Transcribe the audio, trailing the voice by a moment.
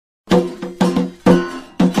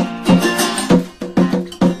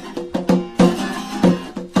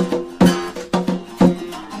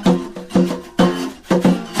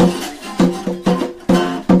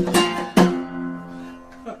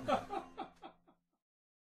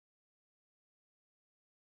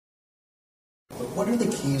What are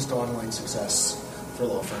the keys to online success for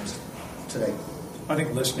law firms today? I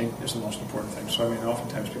think listening is the most important thing. So, I mean,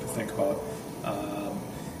 oftentimes people think about,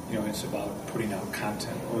 it's about putting out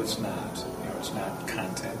content. Well, it's not. It's not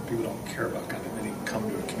content. People don't care about content. They didn't come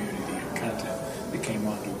to a community to get content. They came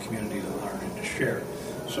onto a community to learn and to share.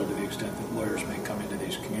 So to the extent that lawyers may come into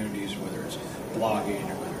these communities, whether it's blogging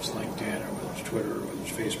or whether it's LinkedIn or whether it's Twitter or whether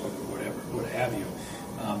it's Facebook or whatever, what have you,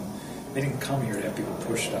 they didn't come here to have people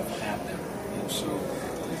push stuff at them. And so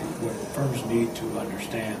what firms need to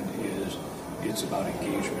understand is it's about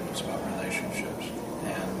engagement, it's about relationships.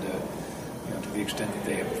 And to the extent that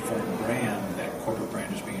they have a firm brand, that corporate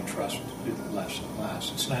brand is being trusted less and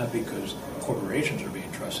less. It's not because corporations are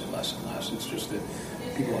being trusted less and less. It's just that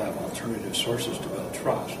people have alternative sources to build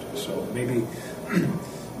trust. So maybe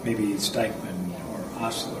Stikeman or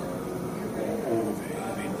Osler or Ogilvy,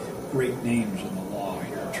 I mean, great names in the law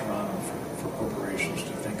here in Toronto for corporations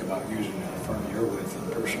to think about using in the firm you're with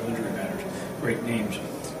in personal injury matters. Great names.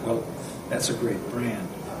 Well, that's a great brand.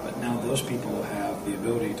 But now those people have the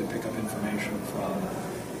ability to pick up information from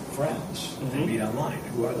friends that they meet online.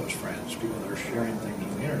 Who are those friends? People that are sharing things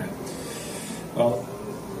on the internet. Well,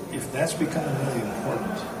 if that's becoming really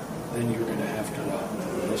important, then you're going to have to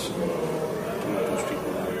listen to what those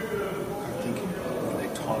people are thinking about. What are they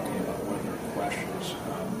talking about? What are their questions?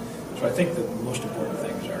 So I think the most important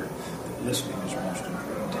things are that listening is most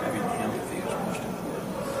important. Having empathy is most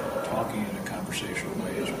important. Talking in a conversational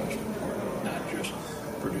way is most important, not just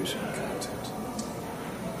producing content.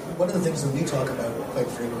 One of the things that we talk about quite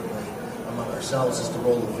frequently among ourselves is the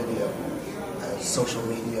role of video as social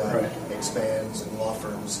media expands and law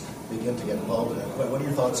firms begin to get involved in it. What are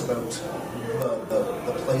your thoughts about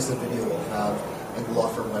the place that video will have in the law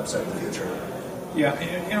firm website in the future? Yeah,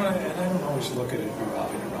 and I don't always look at it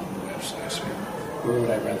revolving around the websites. I mean, where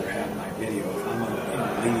would I rather have my video? If I'm a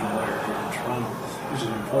leading lawyer here in Toronto, is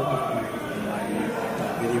it important that my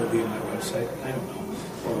video be on my website? I don't know.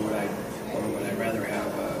 Or would I rather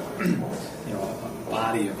have a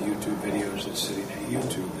body of YouTube videos that's sitting at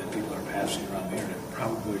YouTube that people are passing around the internet?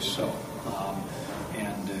 Probably so.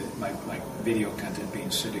 My video content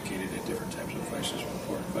being syndicated at different types of places is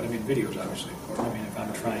important. But I mean, video is obviously important. I mean, if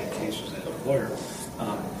I'm trying cases as a lawyer,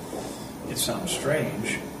 it sounds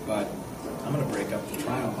strange, but I'm going to break up the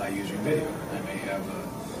trial by using video. I may have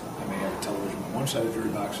a television on one side of the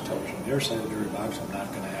jury box, a television on the other side of the jury box. I'm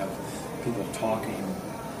not going to have people talking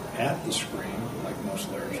at the screen like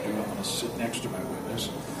most lawyers do. I'm going to sit next to my witness,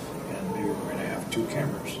 and maybe we're going to have two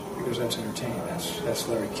cameras because that's entertaining. That's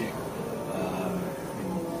Larry King.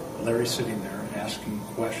 Larry sitting there asking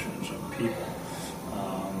questions of people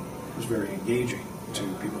was very engaging to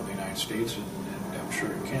people in the United States and I'm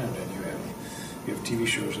sure in Canada. And you have TV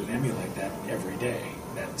shows that emulate that every day,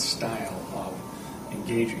 that style of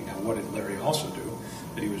engaging. Now, what did Larry also do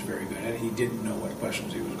that he was very good at? He didn't know what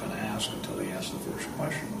questions he was going to ask until he asked the first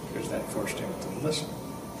question because that forced him to listen.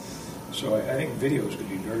 So I think videos could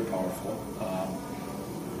be very powerful.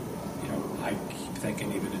 I keep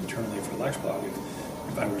thinking even internally for LexBlog,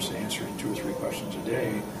 if I was answering 2 or 3 questions a day,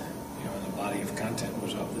 and the body of content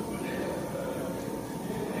was up that would,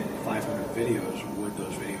 500 videos, would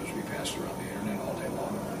those videos be passed around the internet all day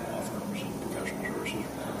long in law firms and professional services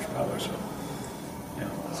firms? Probably so.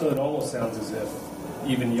 So it almost sounds as if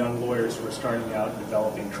even young lawyers who are starting out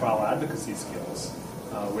developing trial advocacy skills,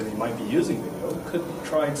 where they might be using video, could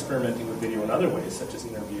try experimenting with video in other ways, such as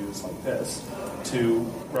interviews like this, to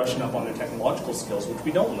brushing up on their technological skills, which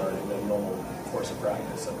we don't learn in the normal course of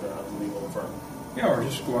practice of the legal firm. Yeah, or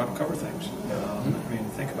just go out and cover things. I mean,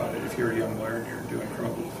 think about it. If you're a young lawyer and you're doing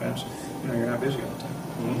criminal defense, you're not busy all the time.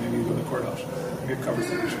 Maybe you go to the courthouse. Maybe you cover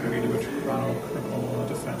things. Maybe you do a Toronto criminal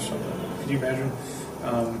defense something. Can you imagine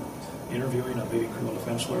interviewing a leading criminal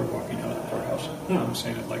defense lawyer walking out of the courthouse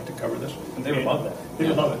saying, "I'd like to cover this"? And they would love that. They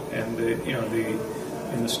would love it. And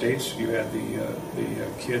in the States, you had the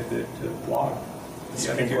kid that blogged.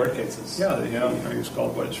 Supreme Court cases. Yeah, he was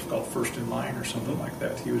called first in line or something like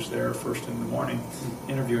that. He was there first in the morning,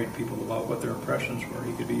 interviewing people about what their impressions were.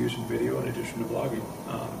 He could be using video in addition to blogging.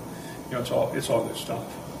 It's all good stuff.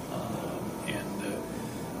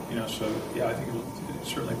 So I think it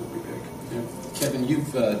certainly will be big. Yeah. Kevin,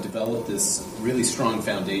 you've developed this really strong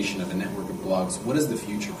foundation of a network of blogs. What is the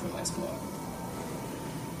future for LexBlog?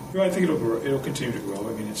 I think it'll grow. It'll continue to grow.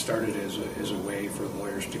 I mean, it started as a way for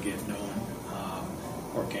lawyers to get known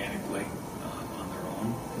organically on their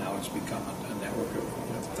own. Now it's become a network of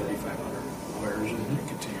 3,500 lawyers, and it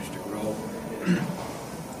continues to grow.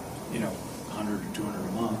 100 to 200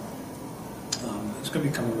 a month. It's going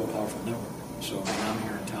to become a real powerful network. So when I'm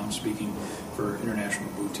here in town speaking for international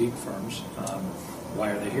boutique firms,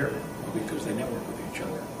 why are they here? Well, because they network with each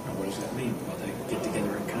other. And what does that mean? Well, they get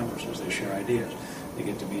together in conferences, they share ideas, they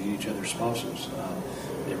get to meet each other's spouses,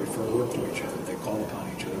 they refer work to each other, they call upon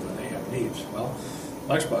each other when they have needs. Well,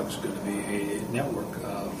 LexBlog is going to be a network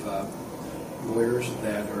of lawyers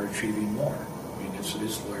that are achieving more. I mean, it's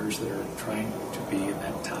lawyers that are trying to be in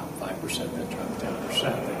that top 5%, that top 10%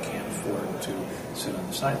 that can't afford to sit on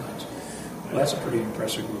the sidelines. Well, that's a pretty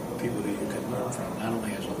impressive group of people that you can learn from, not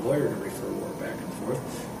only as a lawyer to refer work back and forth,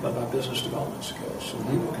 but about business development skills, so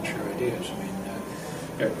people can share ideas. I mean,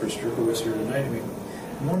 got Chris Jerkowitz here tonight. I mean,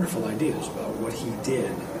 wonderful ideas about what he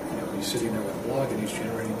did. You know, he's sitting there with a blog and he's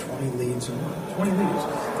generating 20 leads a month. 20 leads.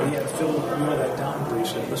 But he had to fill that down where he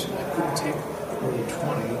said, listen, I couldn't take more than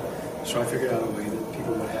 20, so I figured out a way that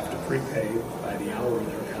people would have to prepay by the hour of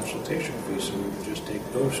their consultation fee, so we would just take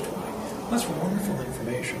those 20. Well, that's wonderful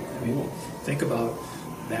information. I mean, think about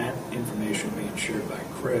that information being shared by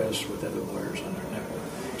Chris with other lawyers on their network.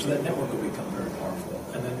 So that network will become very powerful.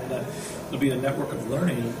 And then there'll be a network of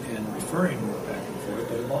learning and referring work back and forth,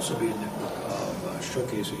 but it'll also be a network of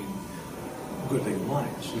showcasing good legal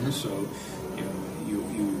minds. Mm-hmm. So, you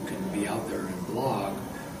know, you can be out there and blog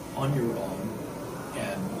on your own,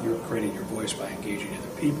 and you're creating your voice by engaging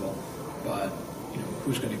other people, but, you know,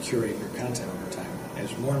 who's going to curate your content over time?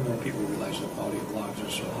 As more and more people realize the quality of blogs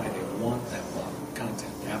is so high, they want that blog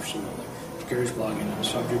content, absolutely. If Gary's blogging on the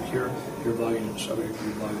subject here, you're blogging on the subject,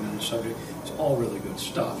 you're blogging on the subject, it's all really good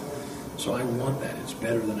stuff. So I want that. It's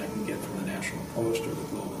better than I can get from the National Post or the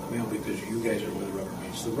Globe and the Mail, because you guys are where the rubber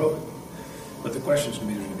meets the road. But the question is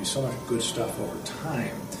going to be, there's going to be so much good stuff over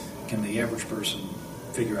time. Can the average person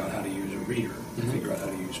figure out how to use a reader, and figure out how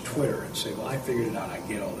to use Twitter, and say, well, I figured it out, I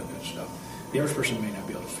get all the good stuff. The average person may not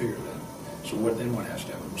be able to figure that. So what has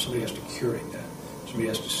to happen? Somebody has to curate that. Somebody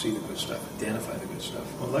has to see the good stuff, identify the good stuff.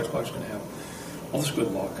 Well, LexBlog is going to have all this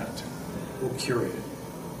good law content. We'll curate it.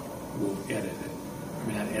 We'll edit it. I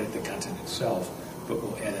mean, not edit the content itself, but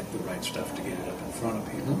we'll edit the right stuff to get it up in front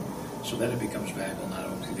of people. Mm-hmm. So then it becomes valuable not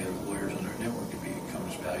only to the other lawyers on our network, it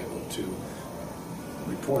becomes valuable to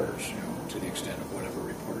reporters, you know, to the extent of whatever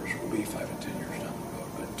reporters will be 5 and 10 years down the road,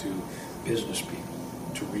 but to business people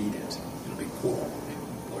to read it. It'll be cool.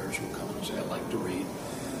 Lawyers will come and say, I'd like to read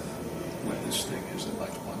what this thing is that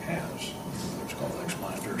LexBlog has. It's called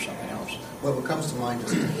LexMonitor or something else. Well, what comes to mind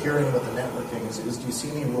is hearing about the networking is do you see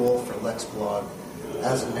any role for LexBlog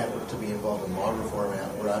as a network to be involved in law reform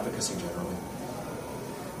or advocacy generally?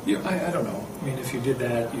 Yeah, I don't know. I mean, if you did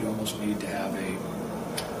that, you'd almost need to have a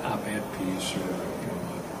op-ed piece, or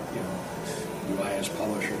do I as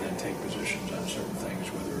publisher then take positions on certain things,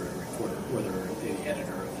 whether a reporter, whether the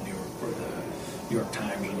editor of the New York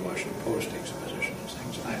Times or the Washington Post takes a position on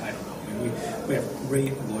things. I don't know. I mean, we have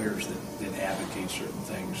great lawyers that advocate certain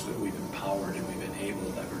things that we've empowered and we've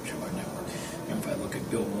enabled by virtue of our network. You know, if I look at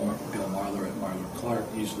Bill Marler at Marler Clark,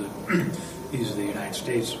 he's the United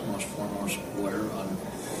States' most foremost lawyer on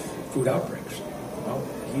food outbreaks. Well,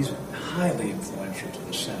 he's highly influential to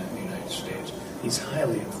the Senate in the United States. He's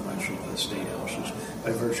highly influential to the state houses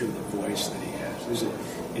by virtue of the voice that he has.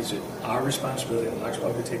 Is it our responsibility at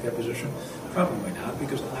LexBlog to take that position? Probably not,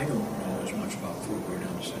 because I don't know as much about food going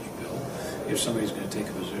down such a bill. If somebody's going to take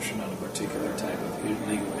a position on a particular type of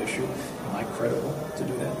legal issue, am I credible to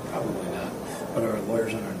do that? Probably not. But are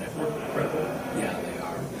lawyers on our network credible? Yeah, they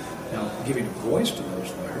are. Now, giving a voice to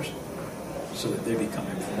those lawyers so that they become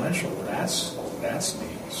influential, that's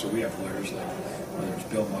neat. So we have lawyers like, whether it's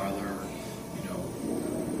Bill Marler,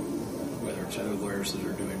 whether it's other lawyers that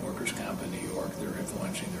are doing workers' comp in New York, they're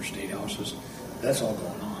influencing their state houses. That's all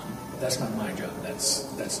going on. But that's not my job. That's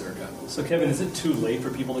their job. So, Kevin, is it too late for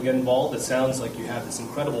people to get involved? It sounds like you have this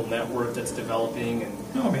incredible network that's developing,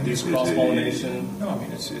 and these cross-pollination. No, I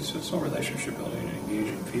mean, it's all relationship building and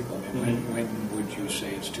engaging people. I mean, when would you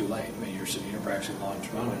say it's too late? I mean, you're sitting here practicing law in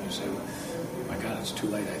Toronto, and you say, well, my God, it's too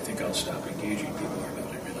late. I think I'll stop engaging people or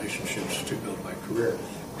building relationships to build my career.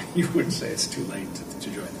 You wouldn't say it's too late to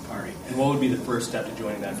join the party. And what would be the first step to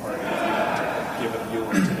joining that party if you had to give a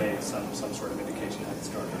viewer today some sort of indication how to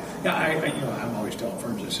start? Yeah, I'm always telling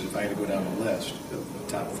firms, I said, if I had to go down the list, the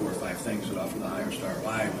top 4 or 5 things that offer the highest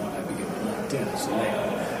ROI, one, I'd begin with LinkedIn. It's the layout.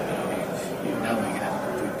 You not only can have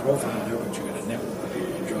a complete profile there, but you're going to network with people,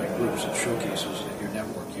 you join groups and showcases in your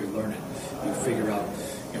network. You're learning. You figure out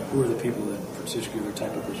who are the people in particular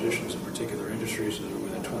type of positions in particular industries that are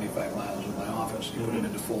within 25 miles of my office. You put them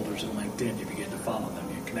into folders in LinkedIn. You begin to follow them.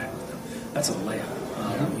 You connect with them. That's a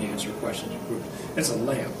layup. You answer questions in groups. It's a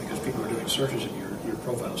layup because people are doing searches and your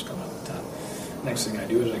profile's coming up the top. Next thing I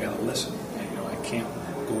do is I got to listen. I can't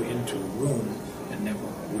go into a room and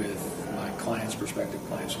network with my clients, prospective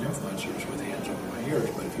clients, and influencers with hands over my ears.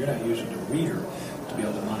 But if you're not using a reader to be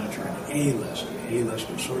able to monitor an A-list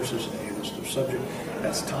of sources, an A-list of subject,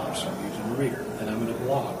 that's tough. So I'm using a reader. Then I'm going to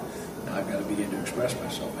blog. Now I've got to begin to express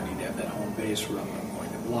myself. I need to have that home base where I'm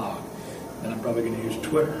going to blog. Then I'm probably going to use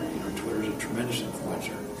Twitter. Twitter's a tremendous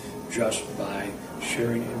influencer just by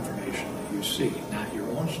sharing information that you see, not your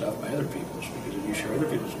own stuff, by other people's. Because if you share other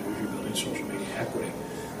people's news, you're building social media equity.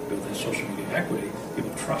 Building social media equity,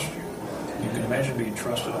 people trust you. You can imagine being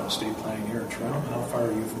trusted on estate planning here in Toronto. How far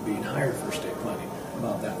are you from being hired for estate planning?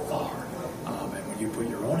 About that far. And when you put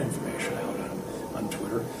your own information out on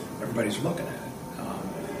Twitter, everybody's looking at it.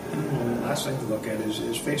 And the last thing to look at is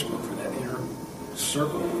Facebook, for that inner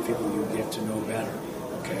circle of people you get to know better.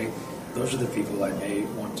 Okay? Those are the people I may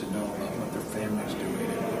want to know about what their family's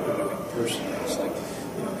doing and what they're doing personally. It's like,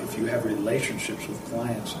 if you have relationships with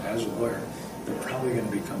clients as a lawyer, they're probably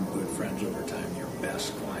going to become good friends over time. Your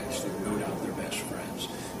best clients, they're no doubt their best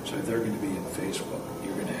friends. So if they're going to be in Facebook,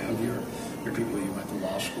 you're going to have your people you went to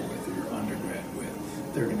law school with or your undergrad with,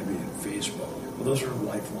 they're going to be in Facebook. Well, those are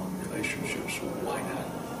lifelong relationships, so why not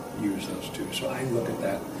use those two? So I look at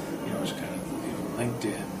that, as kind of,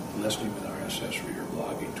 LinkedIn, listening with RSS reader,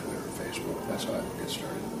 blogging, Twitter, Facebook. That's how I would get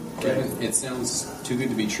started. Kevin, it sounds too good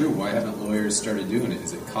to be true. Why haven't lawyers started doing it?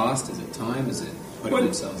 Is it cost? Is it time? Is it putting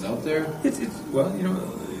themselves out there? Well,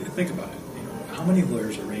 think about it. How many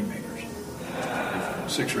lawyers are rainmakers?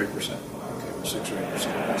 6 or 8%. Okay, well, 6 or 8%.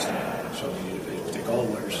 That's not. So if you take all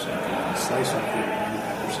lawyers, slice off the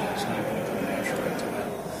 95%, it's not going to come naturally to them.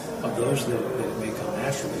 Of those that it may come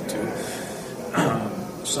naturally to,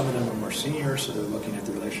 some of them are more senior, so they're looking at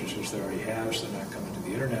the relationships they already have, so they're not coming to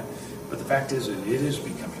the internet. But the fact is that it is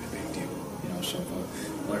becoming a big deal. So if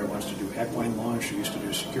a lawyer wants to do equine law, and she used to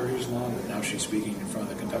do securities law, but now she's speaking in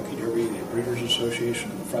front of the Kentucky Derby, the Breeders'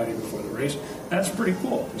 Association, on the Friday before the race, that's pretty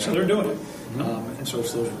cool. Yeah. So they're doing it. Mm-hmm. And so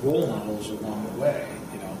it's those role models along the way,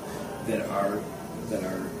 that are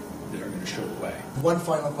going to show the way. One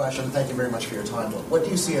final question. Thank you very much for your time. What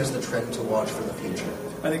do you see as the trend to watch for the future?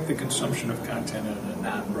 I think the consumption of content in a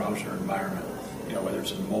non-browser environment, whether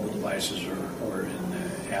it's in mobile devices or in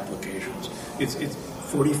applications. It's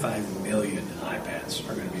 45 million iPads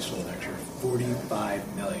are going to be sold next year.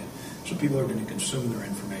 45 million. So people are going to consume their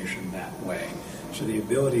information that way. So the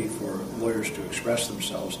ability for lawyers to express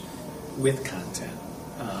themselves with content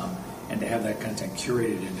and to have that content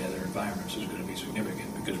curated into other environments is going to be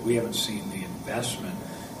significant, because we haven't seen the investment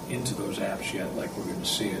into those apps yet like we're going to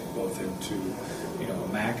see it both into a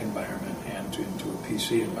Mac environment and into a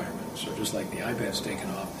PC environment. So just like the iPad's taken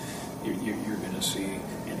off, you're going to see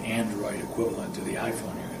an Android equivalent to the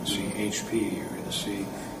iPhone. You're going to see HP. You're going to see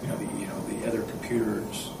the other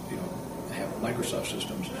computers have Microsoft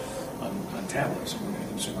systems on tablets, and we're going to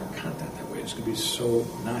consume our content that way. It's going to be so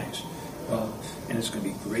nice. Well, and it's going to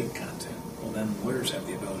be great content. Well, then lawyers have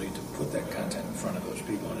the ability to put that content in front of those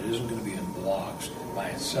people, and it isn't going to be in blogs by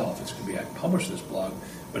itself. It's going to be, I publish this blog,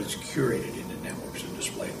 but it's curated into networks and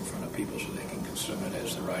displayed in front of people so they can consume it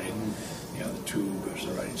as they're riding, the tube, as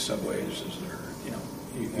they're riding subways, as they're,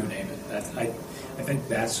 you name it. I think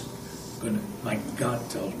that's going to, my gut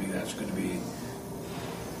tells me it's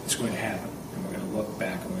going to happen. And we're going to look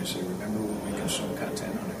back and we're going to say, remember when we consumed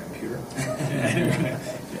content on a computer?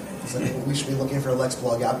 So we should be looking for a Lex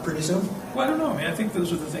Blog app pretty soon? Well, I don't know. I think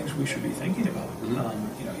those are the things we should be thinking about.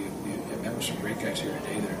 Mm-hmm. You met with some great guys here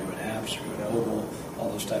today that are doing apps, doing mobile, all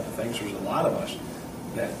those type of things. There's a lot of us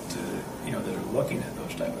that that are looking at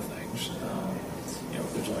those type of things.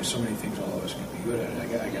 There's only so many things all of us can be good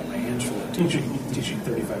at. I got my hands full of teaching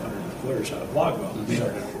 3,500 lawyers how to blog well. Mm-hmm.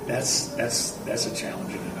 So that's a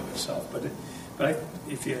challenge in and of itself. But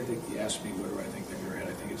if you ask me where do I think that you're at,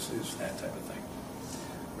 I think it's that type of thing.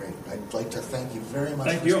 Great. I'd like to thank you very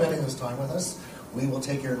much for spending this time with us. We will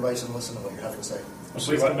take your advice and listen to what you have to say. Well,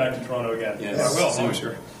 please come back to Toronto again. Yes. I will. Always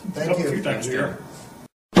here. Thank you. A few times a year.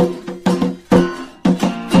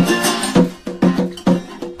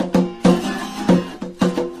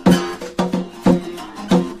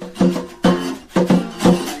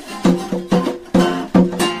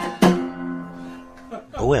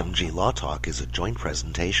 OMG Law Talk is a joint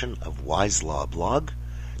presentation of Wise Law Blog,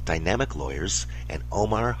 Dynamic Lawyers, and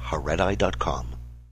Ha-Redeye.com.